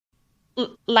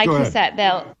Like Go you ahead.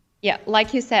 said,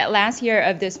 like you said, last year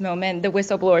of this moment, the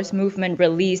whistleblowers movement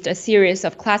released a series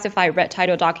of classified red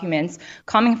title documents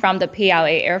coming from the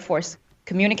PLA Air Force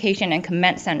communication and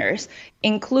command centers,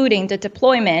 including the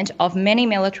deployment of many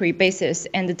military bases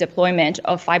and the deployment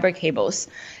of fiber cables.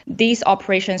 These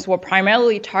operations were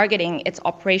primarily targeting its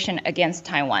operation against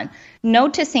Taiwan.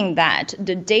 Noticing that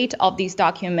the date of these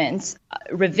documents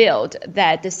revealed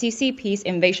that the CCP's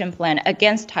invasion plan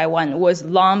against Taiwan was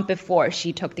long before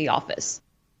she took the office.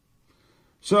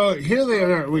 So here they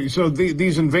are. So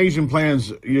these invasion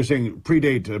plans, you're saying,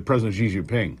 predate President Xi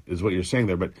Jinping, is what you're saying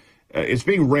there. But it's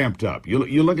being ramped up.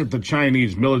 You look at the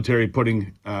Chinese military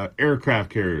putting aircraft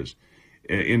carriers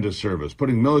into service,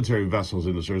 putting military vessels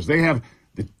into service.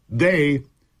 They,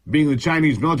 being the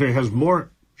Chinese military, has more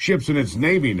ships in its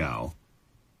navy now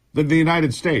than the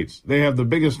United States. They have the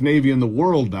biggest navy in the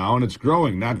world now, and it's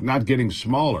growing, not getting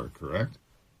smaller. Correct?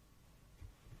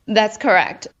 That's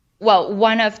correct. Well,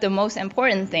 one of the most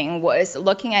important thing was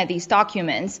looking at these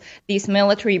documents. These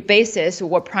military bases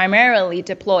were primarily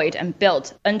deployed and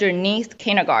built underneath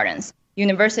kindergartens,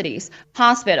 universities,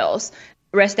 hospitals,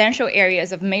 residential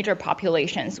areas of major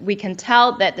populations. We can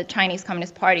tell that the Chinese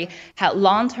Communist Party had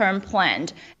long-term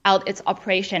planned out its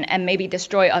operation and maybe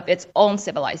destroy of its own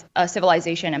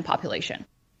civilization and population.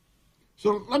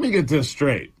 So let me get this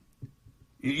straight.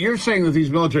 You're saying that these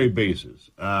military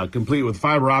bases, complete with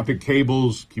fiber optic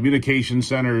cables, communication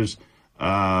centers,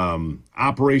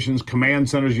 operations command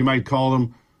centers, you might call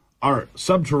them, are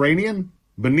subterranean,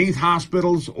 beneath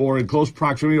hospitals, or in close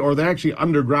proximity, or they're actually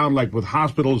underground, like with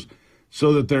hospitals,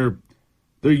 so that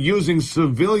they're using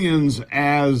civilians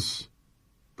as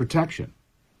protection.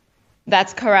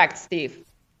 That's correct, Steve.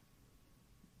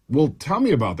 Well, tell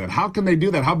me about that. How can they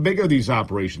do that? How big are these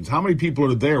operations? How many people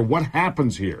are there? What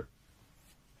happens here?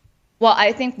 Well,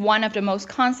 I think one of the most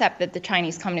concepts that the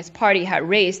Chinese Communist Party had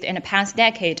raised in the past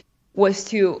decade was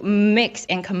to mix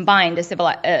and combine the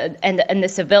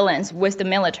civilians with the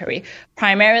military,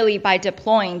 primarily by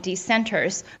deploying these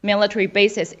centers, military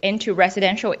bases into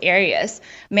residential areas.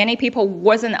 Many people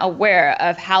wasn't aware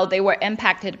of how they were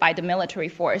impacted by the military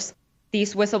force.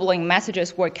 These whistleblowing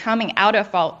messages were coming out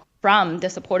of from the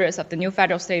supporters of the new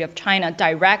federal state of China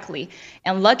directly.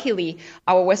 And luckily,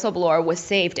 our whistleblower was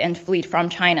saved and fled from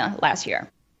China last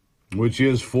year. Which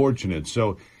is fortunate.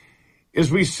 So as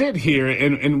we sit here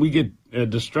and we get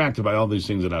distracted by all these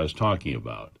things that I was talking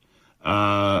about,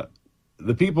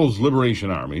 the People's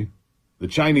Liberation Army, the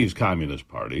Chinese Communist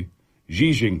Party, Xi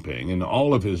Jinping and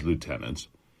all of his lieutenants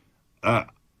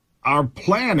are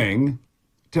planning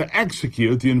to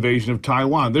execute the invasion of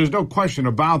Taiwan. There's no question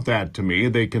about that to me.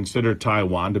 They consider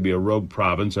Taiwan to be a rogue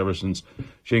province ever since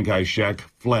Chiang Kai-shek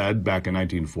fled back in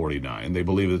 1949. They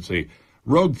believe it's a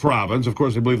rogue province. Of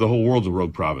course, they believe the whole world's a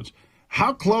rogue province.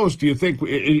 How close do you think,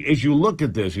 as you look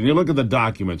at this and you look at the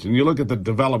documents and you look at the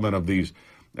development of these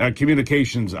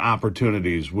communications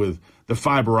opportunities with the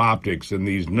fiber optics and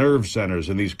these nerve centers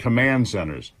and these command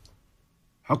centers,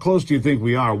 how close do you think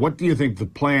we are? What do you think the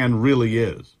plan really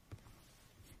is?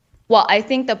 Well, I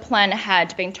think the plan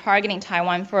had been targeting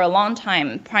Taiwan for a long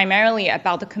time, primarily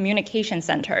about the communication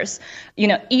centers. You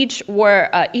know, each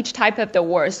type of the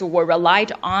wars were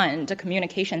relied on the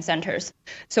communication centers.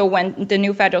 So when the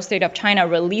new federal state of China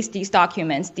released these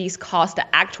documents, these caused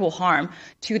the actual harm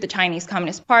to the Chinese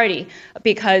Communist Party,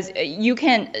 because you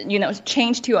can,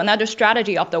 change to another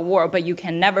strategy of the war, but you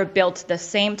can never build the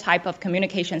same type of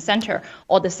communication center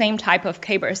or the same type of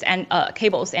cables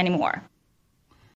anymore.